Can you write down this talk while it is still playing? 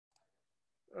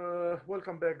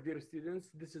Welcome back, dear students.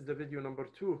 This is the video number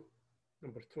two.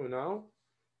 Number two now.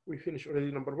 We finished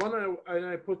already number one, and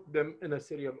I put them in a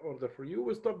serial order for you.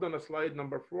 We stopped on a slide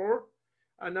number 4,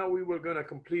 and now we were gonna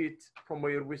complete from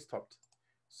where we stopped.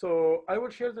 So I will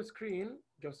share the screen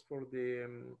just for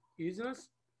the easiness,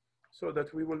 so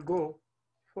that we will go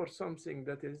for something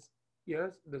that is,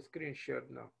 yes, the screen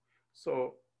shared now.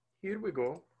 So here we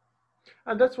go.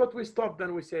 And that's what we stopped,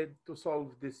 and we said to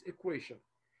solve this equation.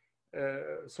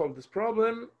 Solve this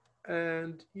problem,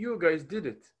 and you guys did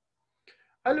it.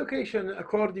 Allocation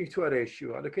according to a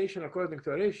ratio. Allocation according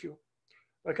to a ratio.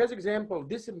 Like as example,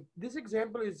 this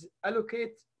example is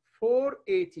allocate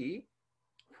 480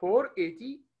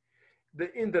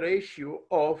 in the ratio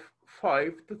of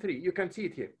 5 to 3. You can see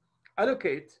it here.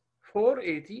 Allocate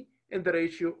 480 in the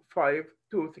ratio 5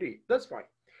 to 3. That's fine.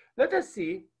 Let us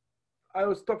see. I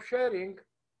will stop sharing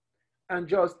and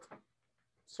just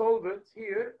solve it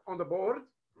here on the board.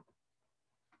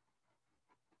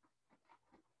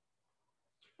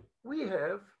 We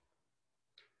have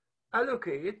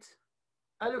allocate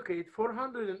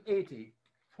 480.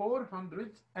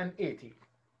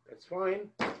 That's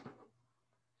fine.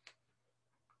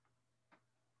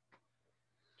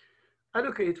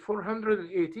 Allocate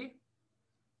 480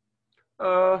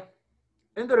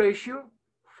 in the ratio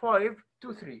 5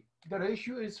 to 3. The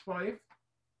ratio is 5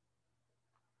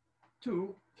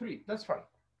 to 3. That's fine.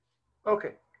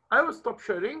 Okay, I will stop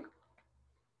sharing.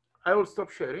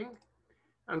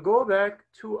 And go back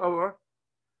to our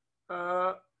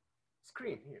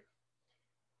screen here.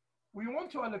 We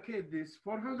want to allocate this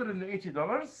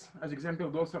 $480 as example.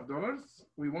 Those are dollars.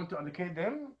 We want to allocate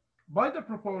them by the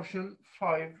proportion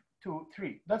 5 to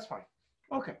 3. That's fine.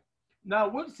 Okay. Now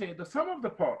we'll say the sum of the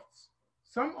parts.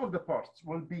 Sum of the parts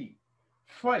will be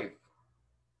 5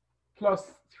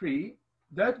 plus 3.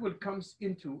 That will comes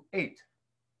into 8.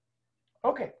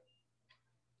 Okay.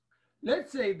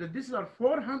 Let's say that these are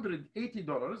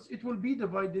 $480. It will be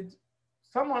divided.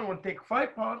 Someone will take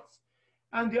 5 parts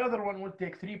and the other one will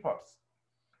take 3 parts.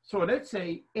 So let's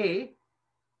say A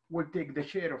will take the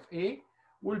share of A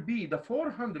will be the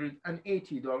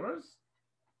 $480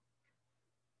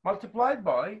 multiplied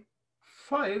by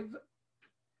 5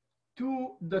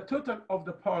 to the total of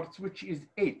the parts, which is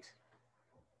 8.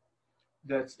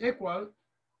 That's equal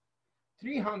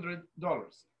 $300.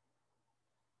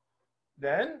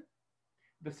 Then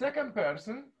the second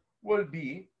person will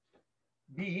be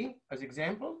B as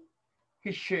example.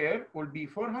 His share will be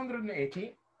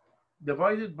 480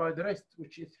 divided by the rest,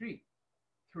 which is 3.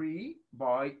 3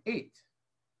 by 8.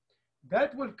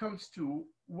 That will comes to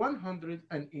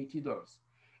 $180.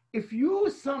 If you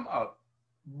sum up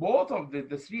both of the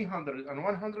 300 and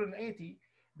 180,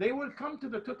 they will come to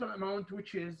the total amount,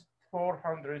 which is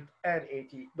 $480.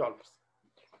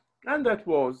 And that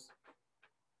was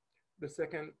the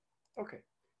second. Okay,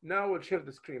 now we'll share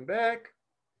the screen back.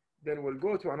 Then we'll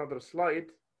go to another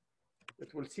slide.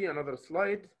 That we'll see another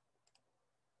slide,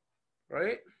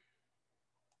 right?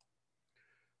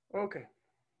 Okay.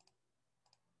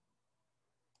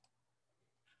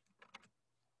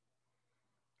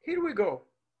 Here we go.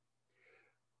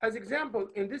 As example,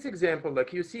 in this example,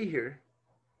 like you see here,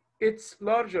 it's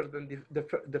larger than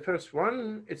the first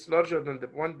one. It's larger than the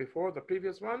one before, the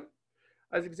previous one.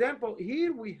 As example,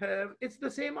 here we have, it's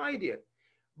the same idea,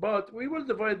 but we will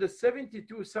divide the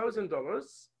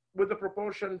 $72,000 with the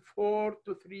proportion 4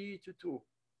 to 3 to 2.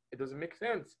 It doesn't make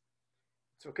sense.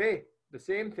 It's okay, the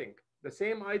same thing, the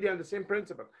same idea and the same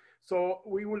principle. So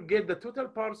we will get the total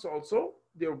parts also.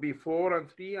 There will be 4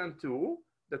 and 3 and 2.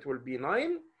 That will be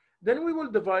 9. Then we will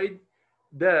divide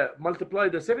multiply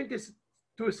the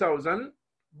 72,000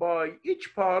 by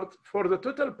each part for the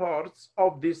total parts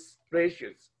of these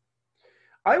ratios.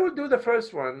 I will do the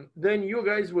first one, then you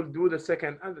guys will do the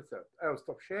second and the third. I will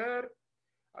stop share,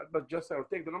 but just I will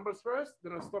take the numbers first,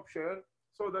 then I'll stop share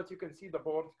so that you can see the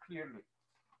board clearly.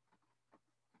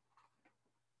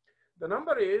 The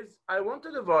number is, I want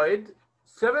to divide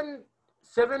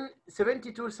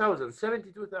 72,000.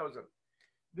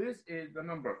 This is the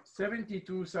number,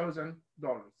 $72,000.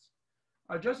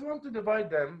 I just want to divide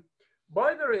them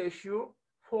by the ratio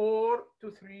 4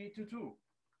 to 3 to 2.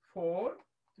 4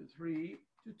 to 3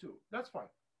 to 2. That's fine.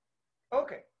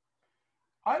 Okay.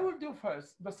 I will do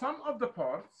first, the sum of the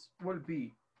parts will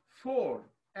be 4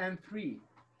 and 3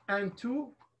 and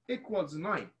 2 equals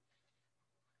 9.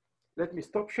 Let me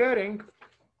stop sharing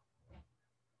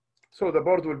so the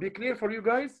board will be clear for you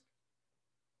guys.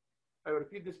 I will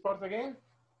repeat this part again.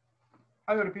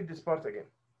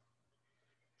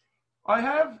 I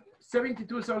have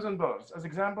 $72,000. As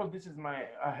example, this is my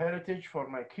heritage for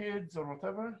my kids or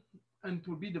whatever. and it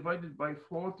will be divided by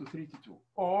 4 to 3 to 2.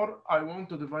 Or I want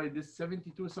to divide this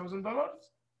 $72,000,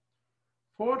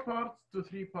 4 parts to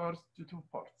 3 parts to 2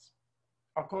 parts.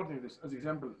 According to this, as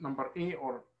example, number A,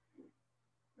 or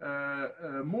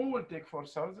Mo will take 4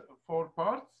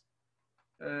 parts,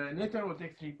 Nathan will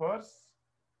take 3 parts,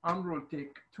 Amr will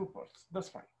take 2 parts. That's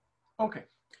fine. Okay,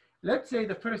 let's say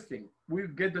the first thing, we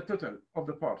get the total of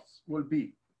the parts will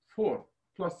be 4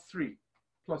 plus 3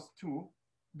 plus 2.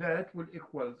 That will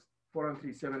equal 4 and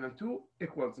 3, 7 and 2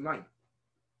 equals 9.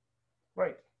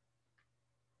 Right.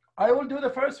 I will do the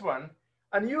first one,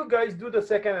 and you guys do the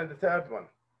second and the third one.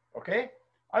 Okay?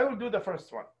 I will do the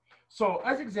first one. So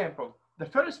as example, the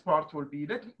first part will be,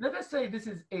 let us say this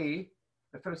is A,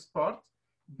 the first part,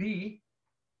 B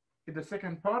is the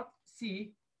second part,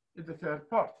 C is the third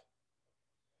part.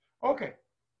 Okay,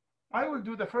 I will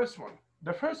do the first one.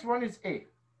 The first one is A.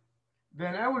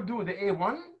 Then I will do the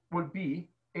A1 will be,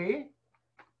 A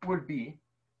will be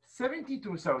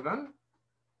 72,000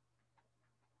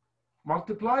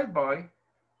 multiplied by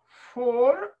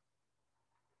 4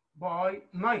 by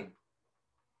 9.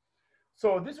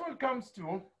 So this will comes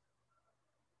to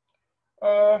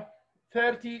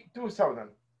 32,000.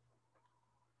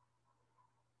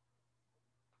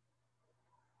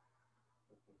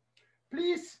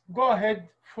 Please go ahead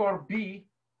for B,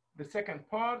 the second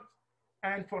part,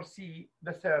 and for C,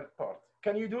 the third part.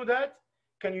 Can you do that?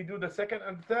 Can you do the second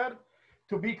and third?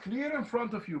 To be clear in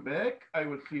front of you back, I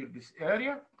will clear this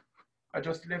area. I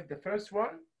just left the first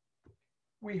one.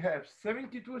 We have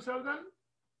 72,000,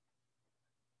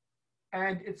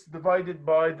 and it's divided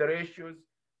by the ratios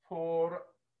 4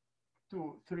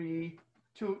 to 3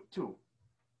 to 2.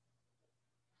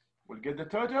 We'll get the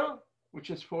total, which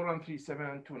is 4 and 3, 7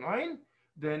 and 2, 9.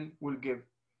 Then we'll give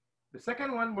the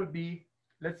second one will be,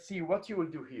 let's see what you will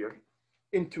do here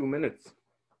in 2 minutes.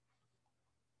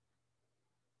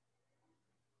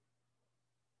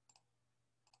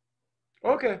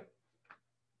 Okay.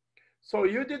 So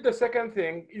you did the second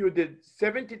thing. You did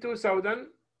 72,000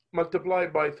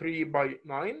 multiplied by 3 by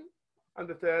 9. And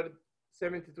the third,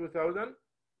 72,000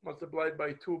 multiplied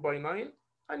by 2 by 9.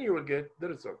 And you will get the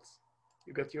results.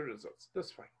 You get your results.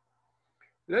 That's fine.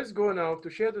 Let's go now to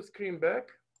share the screen back.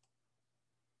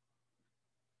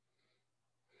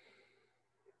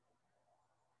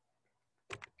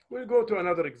 We'll go to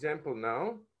another example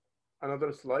now,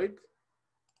 another slide.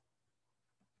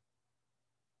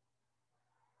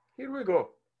 Here we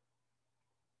go.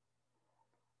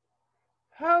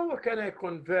 How can I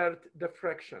convert the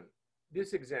fraction?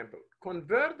 This example,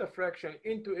 convert the fraction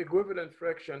into equivalent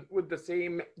fraction with the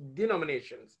same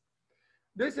denominations.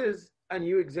 This is a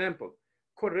new example.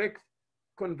 Correct,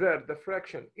 convert the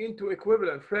fraction into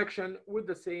equivalent fraction with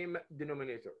the same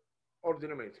denominator or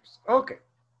denominators. Okay.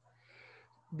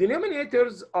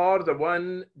 Denominators are the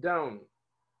one down.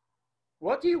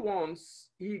 What he wants,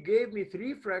 he gave me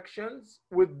 3 fractions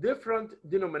with different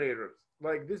denominators.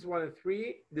 Like this one is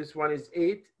 3, this one is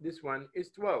 8, this one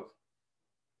is 12,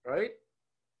 right?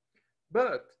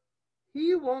 But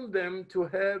he wants them to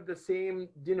have the same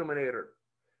denominator.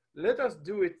 Let us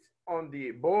do it on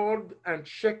the board and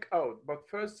check out. But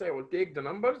first I will take the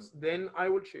numbers, then I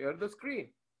will share the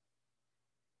screen.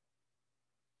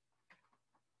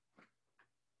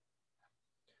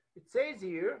 It says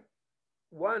here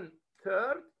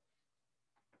 1/3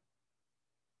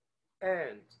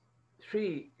 and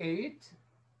 3 8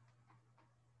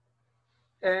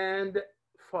 and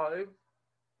 5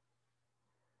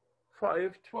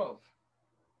 12.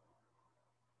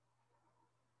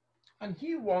 And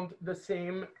he wants the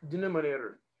same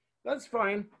denominator. That's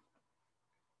fine.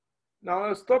 Now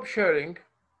I'll stop sharing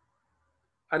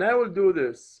and I will do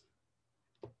this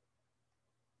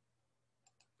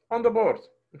on the board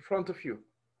in front of you.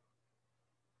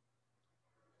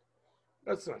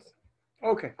 That's nice.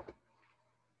 Okay.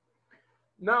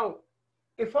 Now,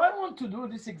 if I want to do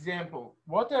this example,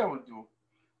 what I will do,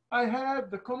 I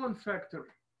have the common factor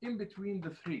in between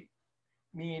the 3,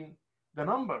 mean the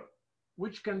number,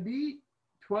 which can be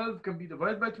 12 can be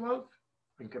divided by 12,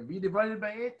 and can be divided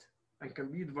by 8, and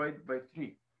can be divided by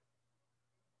 3.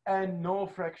 And no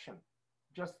fraction,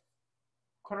 just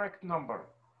correct number,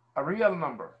 a real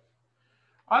number.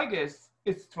 I guess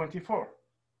it's 24.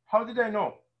 How did I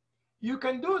know? You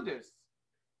can do this.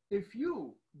 If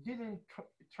you didn't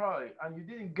try and you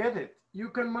didn't get it, you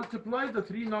can multiply the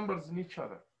 3 numbers in each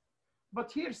other.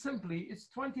 But here simply it's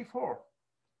 24.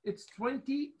 It's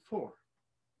 24.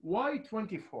 Why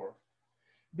 24?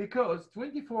 Because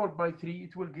 24 by 3,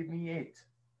 it will give me 8.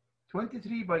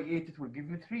 23 by 8, it will give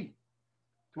me 3.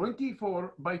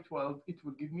 24 by 12, it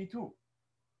will give me 2.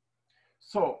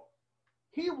 So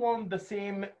he wants the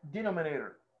same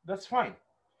denominator. That's fine.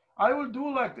 I will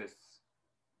do like this.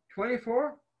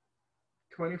 24,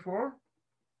 24,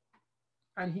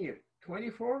 and here,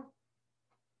 24,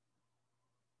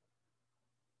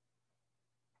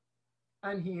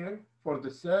 and here, for the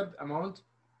third amount,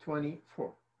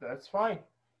 24. That's fine.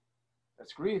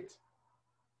 That's great.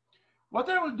 What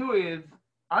I will do is,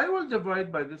 I will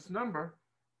divide by this number,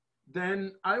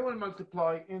 then I will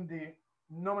multiply in the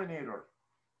numerator.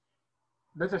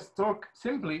 Let us talk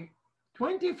simply.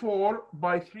 24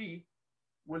 by 3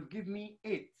 will give me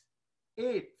 8.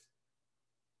 8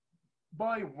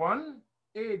 by 1,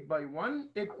 8 by 1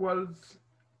 equals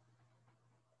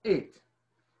 8.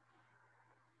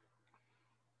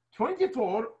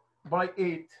 24 by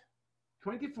 8,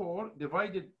 24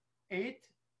 divided 8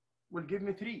 will give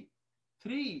me 3.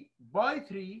 3 by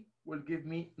 3 will give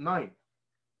me 9.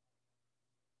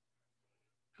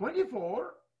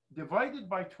 24 divided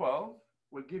by 12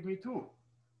 will give me 2.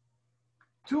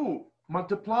 2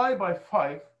 multiplied by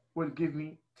 5 will give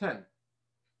me 10.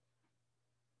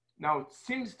 Now it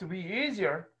seems to be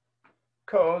easier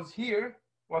because here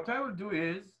what I will do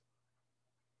is,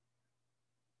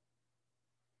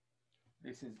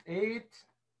 this is 8.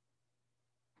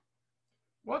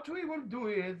 What we will do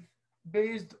is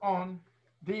based on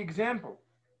the example.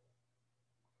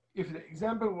 If the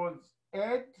example was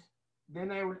add,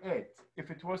 then I will add. If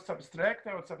it was subtract,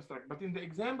 I will subtract. But in the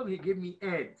example, he gave me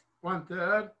add.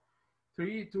 1/3,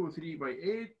 3, 2, 3 by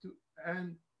 8,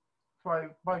 and 5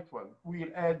 by 12.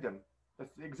 We'll add them.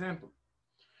 That's the example.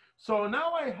 So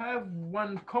now I have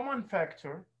one common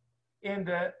factor in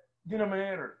the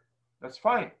denominator. That's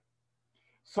fine.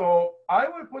 So I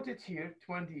will put it here,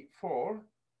 24.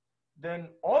 Then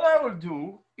all I will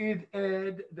do is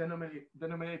add the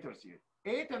denominators here.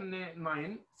 8 and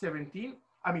 9, 17.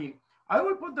 I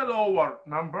will put the lower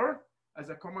number as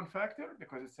a common factor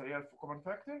because it's a real common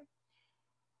factor.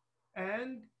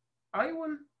 And I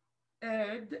will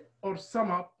add or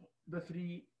sum up the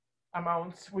three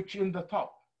amounts which in the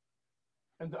top,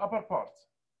 in the upper part.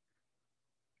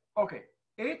 Okay,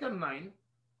 8 and 9,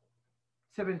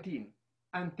 17,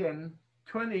 and 10,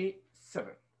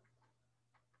 27.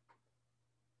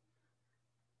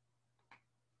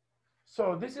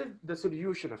 So this is the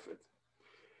solution of it.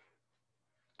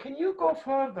 Can you go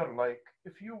further? Like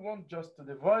if you want just to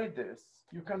divide this,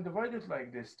 you can divide it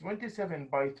like this. 27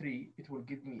 by 3, it will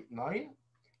give me 9.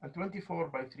 And 24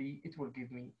 by 3, it will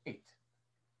give me 8.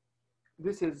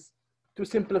 This is to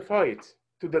simplify it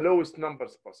to the lowest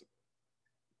numbers possible.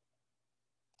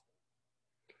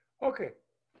 Okay,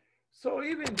 so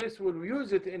even this will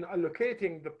use it in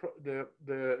allocating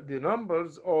the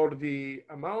numbers or the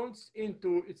amounts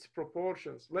into its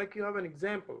proportions. Like you have an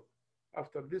example.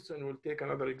 After this one, we'll take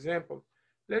another example.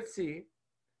 Let's see.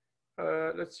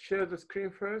 Let's share the screen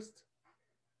first.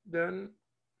 Then,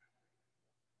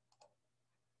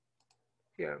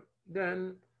 yeah,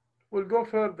 then we'll go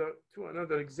further to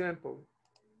another example.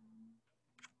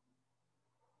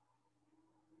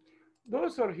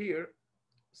 Those are here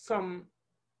some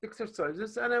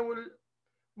exercises, and I will,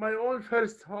 my own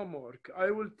first homework, I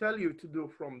will tell you to do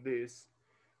from this.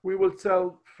 We will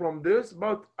tell from this,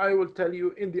 but I will tell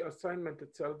you in the assignment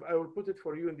itself. I will put it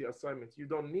for you in the assignment. You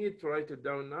don't need to write it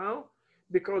down now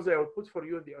because I will put for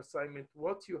you in the assignment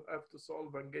what you have to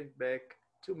solve and get back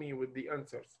to me with the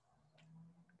answers.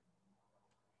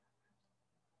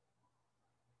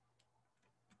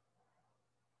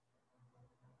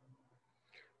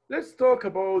 Let's talk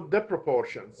about the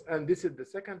proportions, and this is the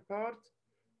second part.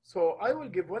 So I will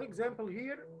give one example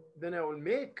here, then I will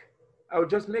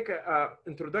just make an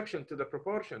introduction to the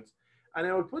proportions, and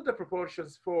I will put the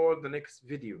proportions for the next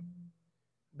video.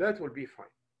 That will be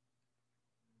fine.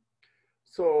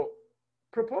 So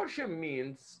proportion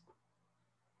means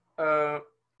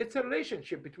it's a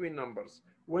relationship between numbers.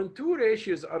 When two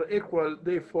ratios are equal,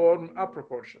 they form a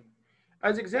proportion.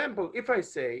 As example, if I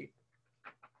say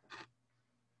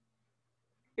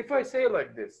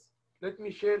like this, let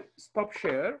me stop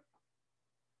share.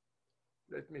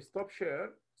 Let me stop share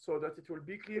so that it will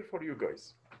be clear for you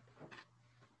guys.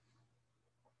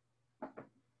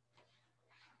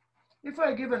 If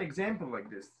I give an example like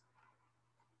this,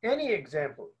 any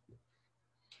example,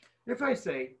 if I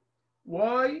say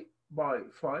y by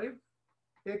 5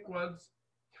 equals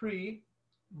 3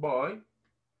 by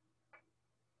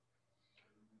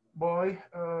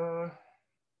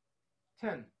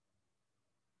 10.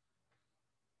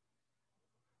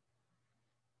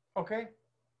 Okay?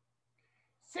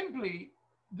 Simply,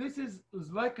 this is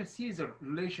like a Caesar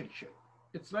relationship.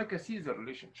 It's like a Caesar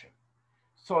relationship.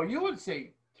 So you will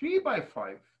say 3 by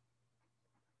 5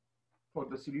 for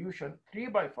the solution, 3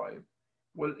 by 5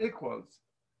 will equals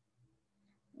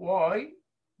y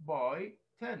by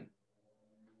 10.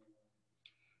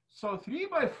 So 3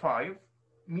 by 5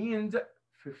 means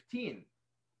 15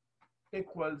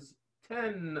 equals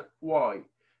 10y.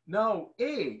 Now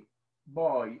a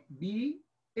by b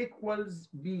equals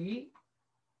b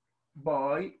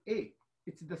by a.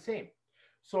 It's the same.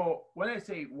 So when I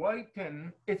say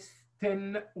y10, it's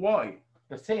 10y,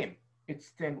 the same.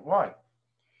 It's 10y.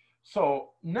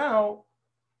 So now,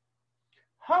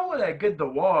 how will I get the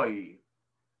y?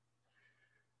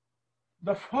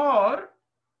 The far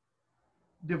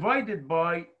divided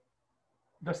by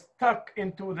the stuck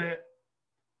into the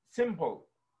simple.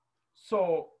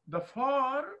 So the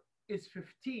far is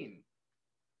 15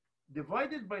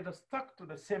 divided by the stuck to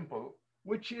the simple,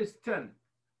 which is 10.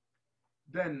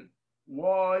 Then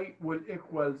y will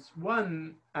equals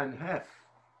 1/2,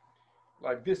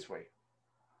 like this way.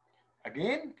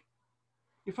 Again,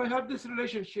 if I have this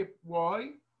relationship, y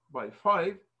by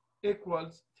 5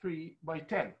 equals 3 by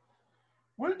 10.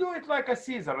 We'll do it like a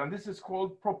Caesar, and this is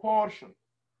called proportion.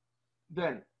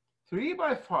 Then 3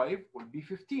 by 5 will be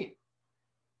 15.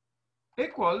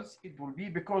 Equals, it will be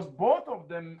because both of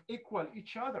them equal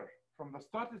each other. From the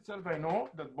start itself, I know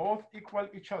that both equal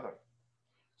each other.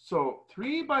 So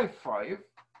 3 by 5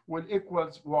 will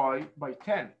equals y by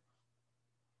 10.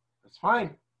 That's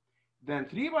fine. Then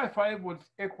 3 by 5 will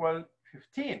equal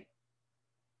 15.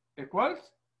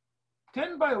 Equals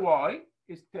 10 by y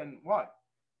is 10y.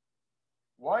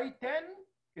 y10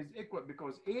 is equal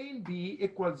because a and b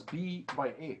equals b by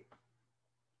a.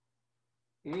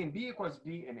 A and b equals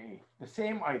b and a. The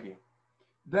same idea.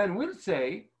 Then we'll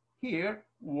say here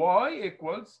y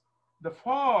equals the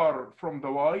far from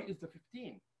the y is the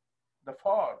 15. The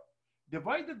far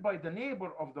divided by the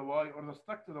neighbor of the y or the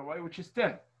stuck to the y, which is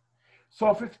 10.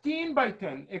 So 15 by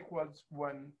 10 equals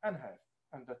 1/2,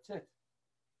 and that's it.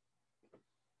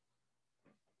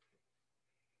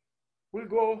 We'll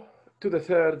go to the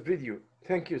third video.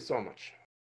 Thank you so much.